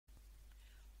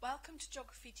Welcome to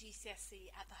Geography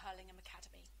GCSE at the Hurlingham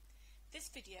Academy.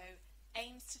 This video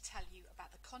aims to tell you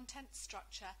about the content,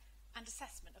 structure and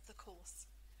assessment of the course.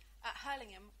 At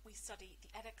Hurlingham we study the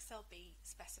EdXLB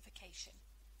specification.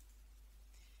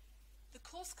 The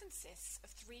course consists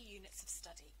of 3 units of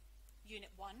study.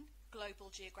 Unit 1, Global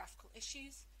Geographical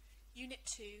Issues, Unit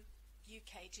 2,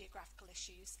 UK Geographical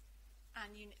Issues,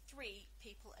 and Unit 3,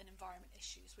 People and Environment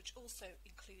Issues, which also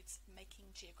includes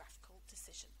making geographical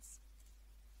decisions.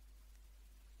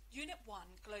 Unit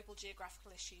 1, Global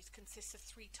Geographical Issues, consists of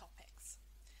 3 topics.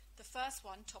 The first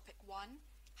one, Topic 1,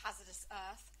 Hazardous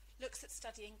Earth, looks at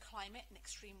studying climate and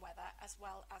extreme weather as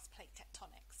well as plate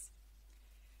tectonics.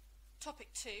 Topic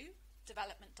 2,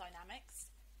 Development Dynamics,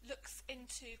 looks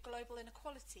into global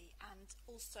inequality and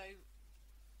also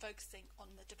focusing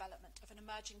on the development of an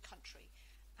emerging country,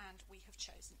 and we have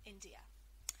chosen India.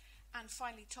 And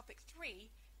finally, Topic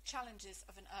 3, Challenges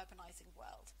of an Urbanising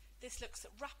World. This looks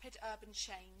at rapid urban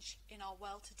change in our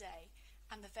world today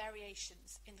and the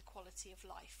variations in the quality of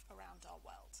life around our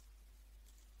world.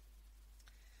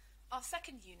 Our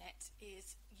second unit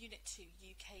is Unit 2,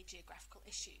 UK Geographical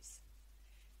Issues.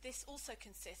 This also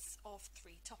consists of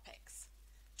 3 topics.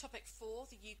 Topic 4,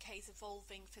 the UK's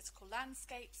Evolving Physical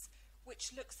Landscapes,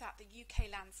 which looks at the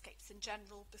UK landscapes in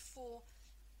general before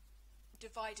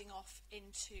dividing off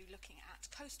into looking at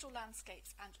coastal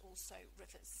landscapes and also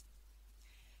rivers.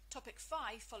 Topic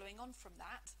 5, following on from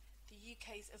that, the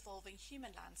UK's Evolving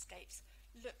Human Landscapes,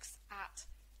 looks at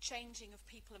changing of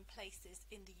people and places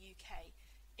in the UK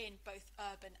in both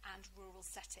urban and rural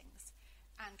settings,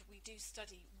 and we do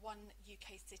study one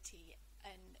UK city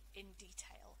in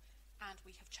detail, and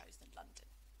we have chosen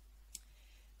London.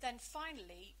 Then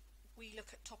finally, we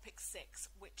look at Topic 6,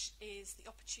 which is the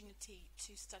opportunity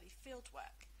to study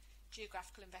fieldwork,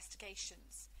 geographical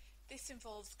investigations. This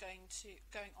involves going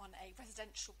on a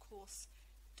residential course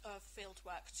of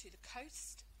fieldwork to the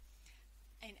coast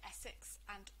in Essex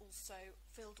and also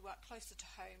fieldwork closer to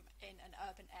home in an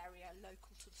urban area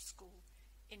local to the school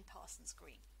in Parsons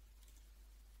Green.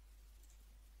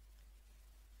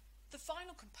 The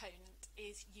final component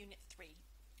is Unit 3,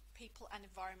 People and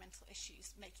Environmental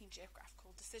Issues, Making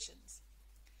Geographical Decisions.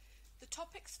 The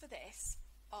topics for this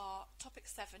are Topic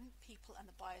 7, People and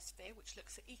the Biosphere, which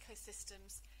looks at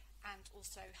ecosystems and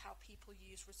also how people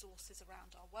use resources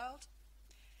around our world.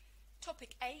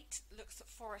 Topic 8 looks at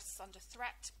forests under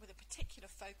threat, with a particular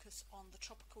focus on the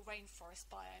tropical rainforest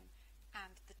biome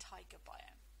and the taiga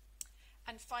biome.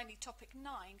 And finally, Topic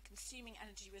 9, Consuming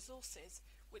Energy Resources,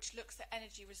 which looks at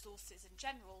energy resources in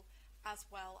general, as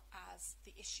well as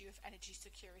the issue of energy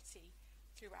security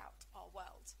throughout our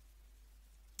world.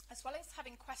 As well as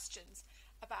having questions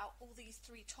about all these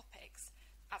 3 topics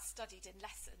as studied in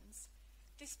lessons,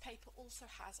 this paper also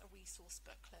has a resource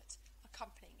booklet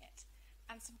accompanying it,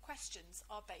 and some questions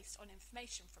are based on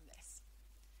information from this.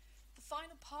 The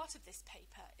final part of this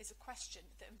paper is a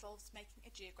question that involves making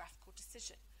a geographical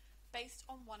decision based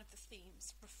on one of the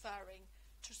themes referring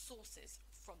to sources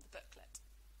from the booklet.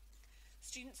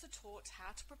 Students are taught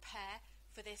how to prepare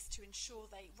for this to ensure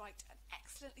they write an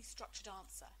excellently structured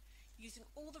answer, using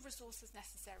all the resources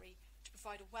necessary to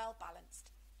provide a well-balanced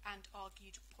and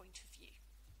argued point of view.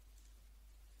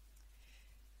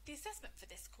 The assessment for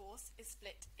this course is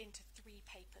split into 3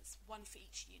 papers, 1 for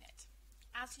each unit.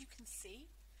 As you can see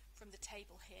from the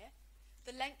table here,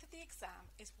 the length of the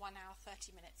exam is 1 hour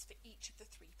 30 minutes for each of the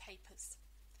 3 papers,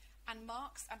 and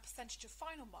marks and percentage of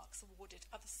final marks awarded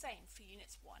are the same for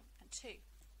Units 1 and 2.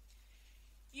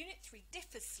 Unit 3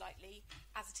 differs slightly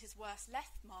as it is worth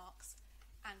less marks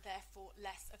and therefore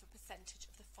less of a percentage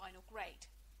of the final grade,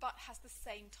 but has the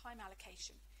same time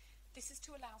allocation. This is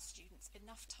to allow students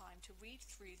enough time to read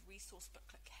through the resource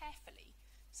booklet carefully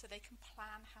so they can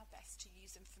plan how best to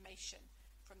use information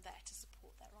from there to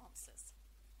support their answers.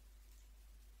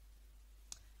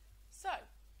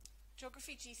 So,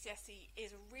 Geography GCSE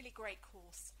is a really great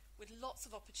course with lots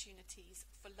of opportunities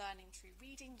for learning through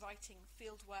reading, writing,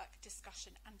 fieldwork,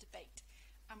 discussion and debate,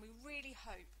 and we really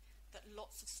hope that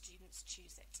lots of students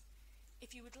choose it.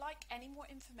 If you would like any more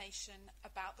information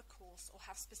about the course or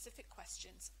have specific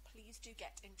questions, please do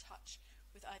get in touch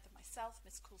with either myself,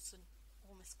 Miss Coulson,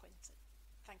 or Miss Quinton.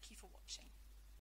 Thank you for watching.